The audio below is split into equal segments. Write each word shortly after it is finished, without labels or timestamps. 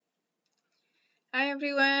Hi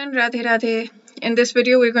everyone, Radhe Radhe. In this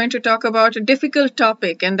video, we're going to talk about a difficult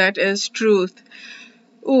topic, and that is truth.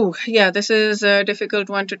 Ooh, yeah, this is a difficult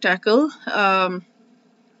one to tackle. The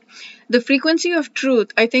frequency of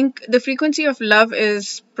truth, I think the frequency of love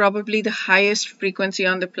is probably the highest frequency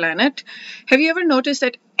on the planet. Have you ever noticed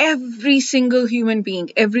that every single human being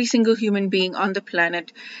on the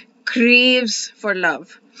planet craves for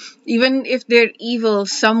love? Even if they're evil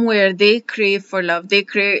somewhere, they crave for love. They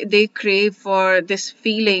crave for this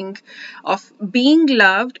feeling of being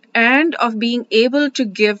loved and of being able to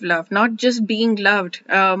give love, not just being loved.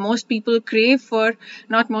 Most people crave for,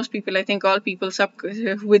 not most people, I think all people,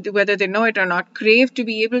 with whether they know it or not, crave to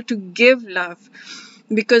be able to give love,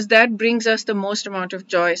 because that brings us the most amount of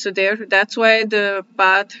joy. So that's why the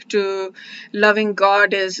path to loving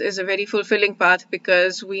God is a very fulfilling path,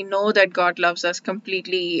 because we know that God loves us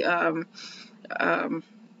completely. Um,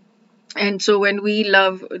 and so when we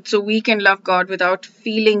love, so we can love God without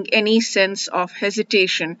feeling any sense of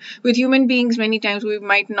hesitation. With human beings, many times we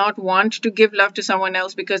might not want to give love to someone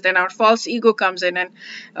else, because then our false ego comes in, and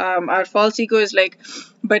our false ego is like,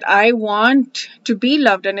 but I want to be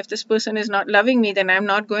loved, and if this person is not loving me, then I'm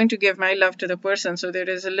not going to give my love to the person. So there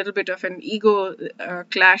is a little bit of an ego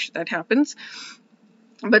clash that happens.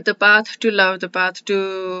 But the path to love, the path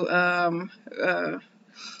to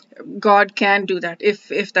God can do that,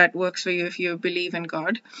 if that works for you, if you believe in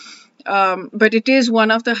God. But it is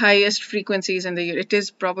one of the highest frequencies in the it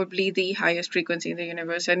is probably the highest frequency in the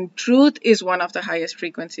universe, and truth is one of the highest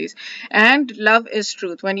frequencies. And love is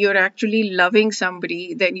truth. When you're actually loving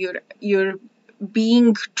somebody, then you're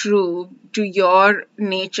being true to your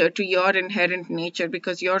nature, to your inherent nature,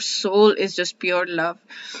 because your soul is just pure love.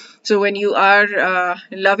 So when you are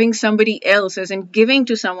loving somebody else, as in giving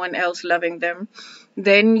to someone else, loving them,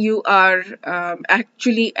 then you are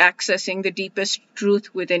actually accessing the deepest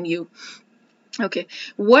truth within you. Okay,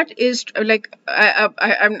 what is like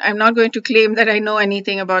I'm not going to claim that I know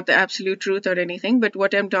anything about the absolute truth or anything, but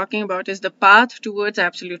what I'm talking about is the path towards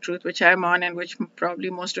absolute truth, which I'm on, and which probably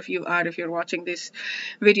most of you are if you're watching this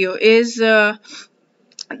video,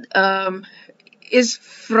 um, is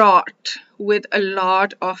fraught with a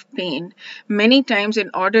lot of pain. Many times, in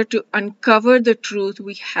order to uncover the truth,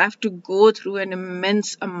 we have to go through an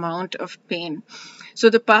immense amount of pain. So,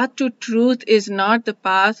 the path to truth is not the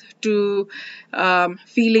path to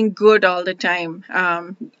feeling good all the time.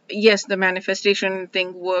 Yes, the manifestation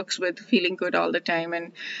thing works with feeling good all the time,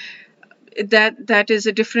 and that is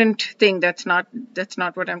a different thing. That's not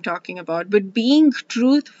what I'm talking about. But being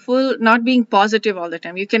truthful, not being positive all the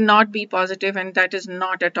time. You cannot be positive, and that is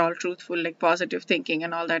not at all truthful. Like positive thinking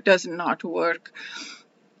and all that does not work.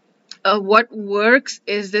 What works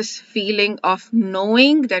is this feeling of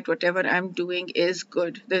knowing that whatever I'm doing is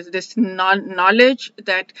good. There's this knowledge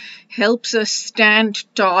that helps us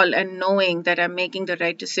stand tall, and knowing that I'm making the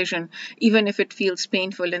right decision, even if it feels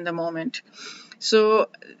painful in the moment. So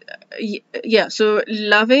yeah, so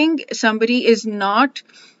loving somebody is not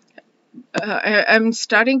I'm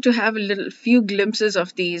starting to have a little few glimpses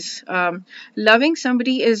of these. Loving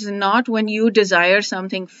somebody is not when you desire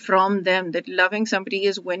something from them. That loving somebody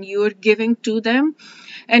is when you're giving to them,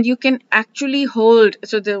 and you can actually hold.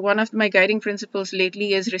 So the one of my guiding principles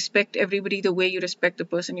lately is respect everybody the way you respect the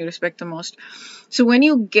person you respect the most. So when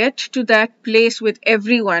you get to that place with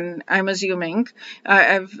everyone, I'm assuming,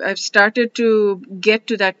 I've started to get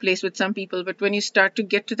to that place with some people, but when you start to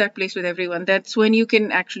get to that place with everyone, that's when you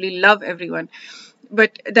can actually love everyone.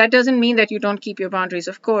 But that doesn't mean that you don't keep your boundaries.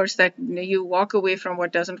 Of course, that you walk away from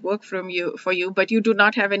what doesn't work for you, but you do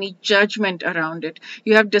not have any judgment around it.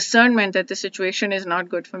 You have discernment that the situation is not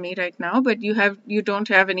good for me right now, but you don't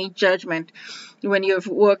have any judgment. When you've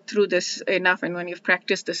worked through this enough, and when you've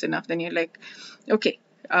practiced this enough, then you're like, okay,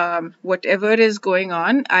 whatever is going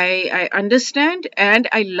on, I understand, and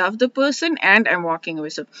I love the person, and I'm walking away.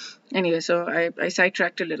 So anyway, so I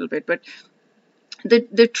sidetracked a little bit, but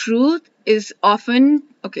the truth is often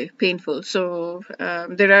okay painful. So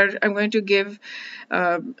I'm going to give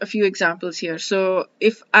a few examples here. So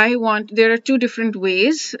if I want, there are two different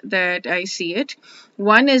ways that I see it.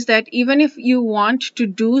 One is that even if you want to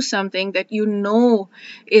do something that you know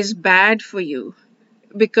is bad for you,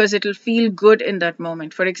 because it'll feel good in that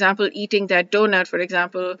moment, for example eating that donut, for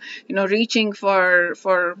example, reaching for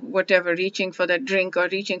whatever, reaching for that drink, or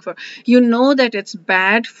reaching for, you know that it's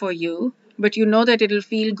bad for you, but you know that it'll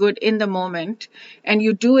feel good in the moment, and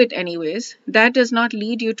you do it anyways, that does not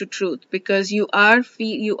lead you to truth, because you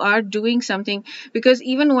are doing something. Because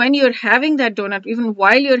even when you're having that donut, even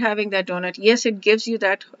while you're having that donut, yes, it gives you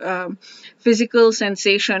that physical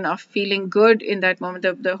sensation of feeling good in that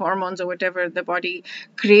moment. The hormones or whatever the body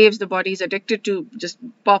craves, the body is addicted to, just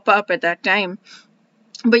pop up at that time.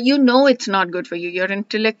 But you know it's not good for you. Your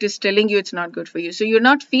intellect is telling you it's not good for you. So you're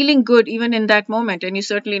not feeling good even in that moment, and you're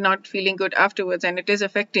certainly not feeling good afterwards, and it is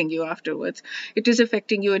affecting you afterwards. It is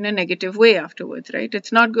affecting you in a negative way afterwards, right?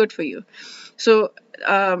 It's not good for you. So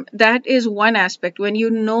that is one aspect, when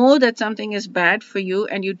you know that something is bad for you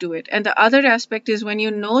and you do it. And the other aspect is when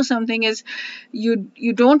you know something is,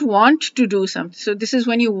 you don't want to do something. So this is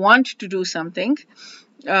when you want to do something,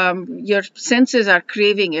 your senses are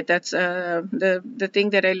craving it. That's the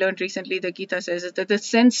thing that I learned recently. The Gita says is that the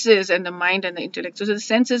senses and the mind and the intellect. So the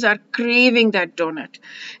senses are craving that donut,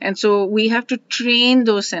 and so we have to train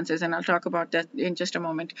those senses. And I'll talk about that in just a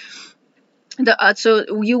moment.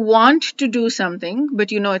 So you want to do something,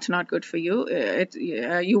 but you know it's not good for you.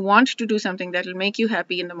 You want to do something that will make you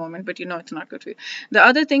happy in the moment, but you know it's not good for you. The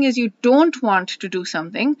other thing is you don't want to do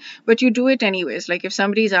something, but you do it anyways. Like if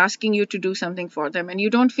somebody is asking you to do something for them and you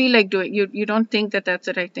don't feel like doing, you don't think that that's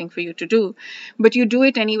the right thing for you to do, but you do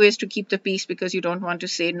it anyways to keep the peace, because you don't want to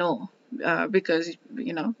say no. Because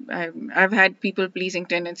I've had people pleasing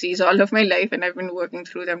tendencies all of my life, and I've been working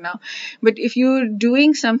through them now. But if you're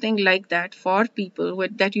doing something like that for people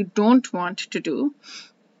that you don't want to do,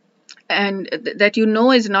 and that you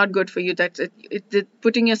know is not good for you,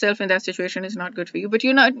 putting yourself in that situation is not good for you, but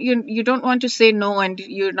you don't want to say no, and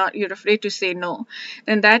you're afraid to say no,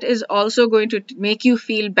 then that is also going to make you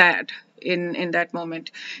feel bad in that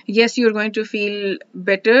moment. Yes, you're going to feel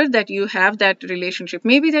better that you have that relationship.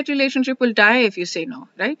 Maybe that relationship will die if you say no,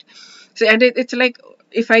 right? So, and it's like,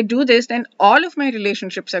 if I do this, then all of my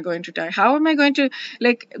relationships are going to die. How am I going to,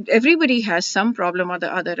 like, everybody has some problem or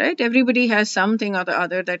the other, right? Everybody has something or the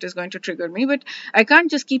other that is going to trigger me, but I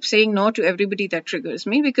can't just keep saying no to everybody that triggers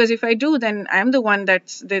me, because if I do, then I'm the one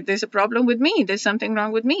there's a problem with me. There's something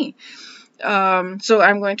wrong with me. So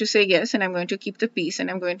I'm going to say yes, and I'm going to keep the peace, and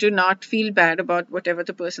I'm going to not feel bad about whatever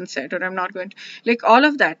the person said, or I'm not going to, like, all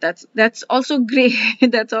of that. That's also great.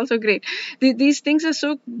 That's also great. These things are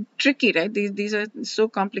so tricky, right? These are so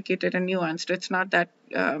complicated and nuanced. It's not that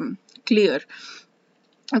clear.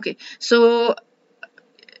 Okay, so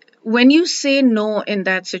when you say no in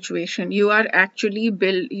that situation, you are actually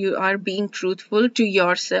you are being truthful to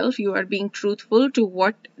yourself. You are being truthful to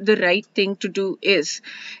what the right thing to do is,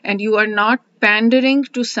 and you are not pandering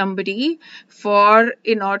to somebody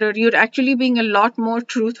you're actually being a lot more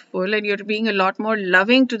truthful, and you're being a lot more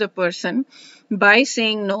loving to the person by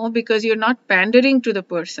saying no, because you're not pandering to the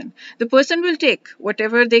person. The person will take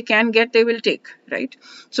whatever they can get, they will take, right?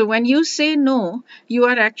 So when you say no, you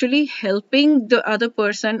are actually helping the other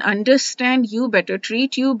person understand you better,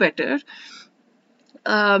 treat you better,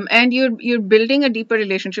 and you're building a deeper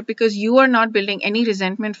relationship, because you are not building any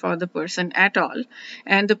resentment for the person at all,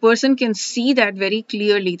 and the person can see that very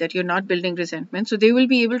clearly, that you're not building resentment. So they will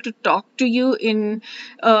be able to talk to you in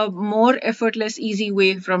a more effortless, easy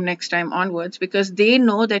way from next time onwards, because they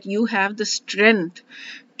know that you have the strength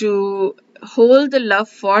to hold the love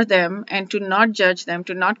for them, and to not judge them,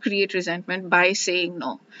 to not create resentment by saying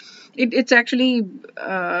no. It's actually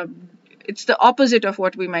it's the opposite of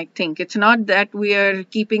what we might think. It's not that we are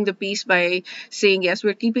keeping the peace by saying yes,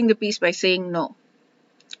 we're keeping the peace by saying no.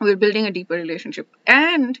 We're building a deeper relationship,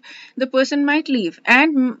 and the person might leave,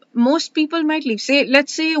 and most people might leave.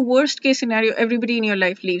 Let's say a worst case scenario, everybody in your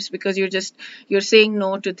life leaves, because you're saying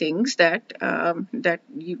no to things that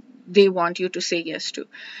they want you to say yes to.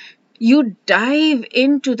 You dive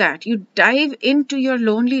into that. You dive into your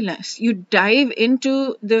loneliness. You dive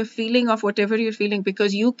into the feeling of whatever you're feeling,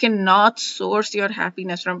 because you cannot source your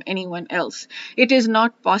happiness from anyone else. It is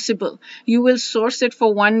not possible. You will source it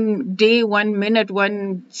for 1 day, 1 minute,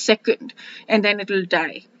 1 second, and then it will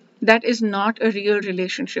die. That is not a real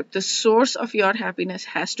relationship. The source of your happiness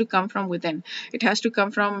has to come from within. It has to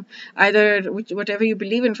come from either whatever you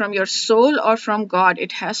believe in, from your soul, or from God.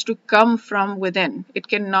 It has to come from within. It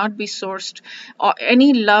cannot be sourced. Or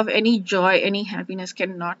any love, any joy, any happiness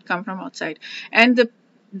cannot come from outside. And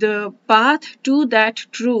the path to that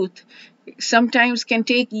truth sometimes can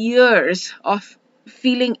take years of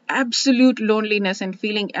feeling absolute loneliness, and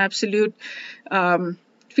feeling absolute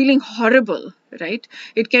feeling horrible, right?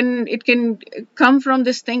 It can come from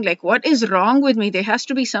this thing like, what is wrong with me? There has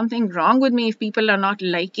to be something wrong with me if people are not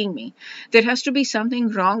liking me. There has to be something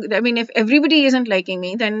wrong. I mean, if everybody isn't liking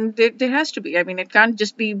me, then there has to be. I mean, it can't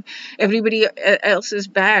just be everybody else is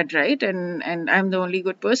bad, right? And I'm the only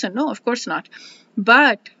good person. No, of course not.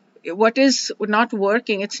 But what is not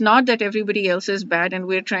working, it's not that everybody else is bad and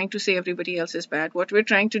we're trying to say everybody else is bad. What we're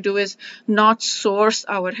trying to do is not source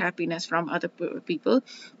our happiness from other people.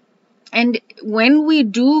 And when we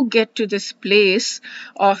do get to this place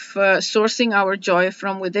of sourcing our joy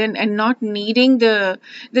from within and not needing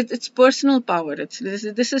it's personal power.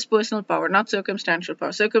 This is personal power, not circumstantial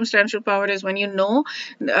power. Circumstantial power is when you know,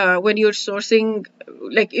 when you're sourcing,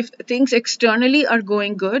 like if things externally are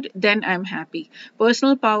going good, then I'm happy.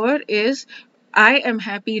 Personal power is I am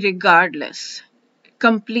happy regardless,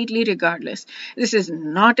 completely regardless. This is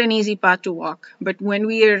not an easy path to walk, but when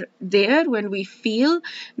we are there,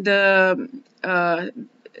 the uh,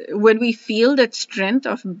 when we feel that strength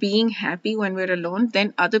of being happy when we're alone,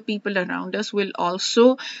 then other people around us will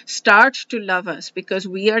also start to love us because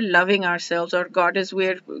we are loving ourselves, or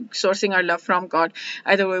we're sourcing our love from God.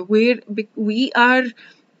 Either way, we are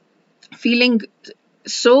feeling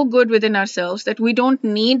so good within ourselves that we don't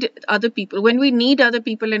need other people. When we need other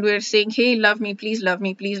people and we're saying, hey, love me, please love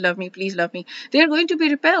me, please love me, please love me, they're going to be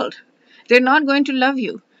repelled. They're not going to love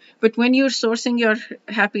you. But when you're sourcing your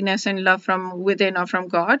happiness and love from within or from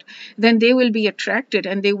God, then they will be attracted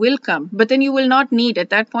and they will come. But then you will not need,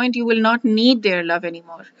 at that point, you will not need their love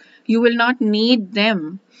anymore. You will not need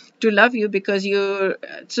them to love you because you're,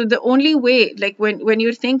 so the only way, like when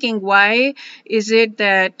you're thinking, why is it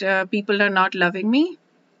that people are not loving me,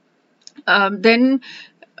 then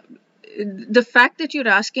the fact that you're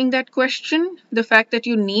asking that question, the fact that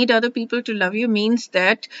you need other people to love you, means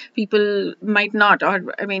that people might not,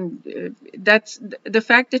 or I mean, that's the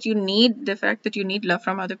fact that you need love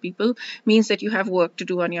from other people means that you have work to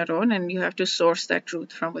do on your own and you have to source that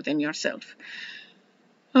truth from within yourself.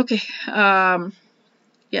 Okay.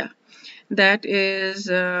 Yeah, that is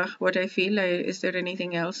what I feel. Is there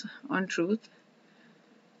anything else on truth?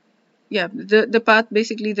 Yeah, the path,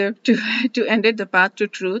 basically, the to end it, the path to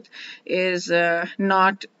truth is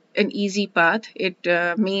not an easy path. It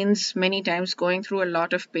means many times going through a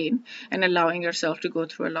lot of pain and allowing yourself to go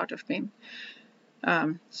through a lot of pain.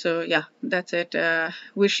 So yeah, that's it.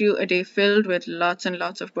 Wish you a day filled with lots and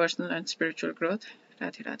lots of personal and spiritual growth.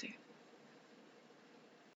 Radhe Radhe.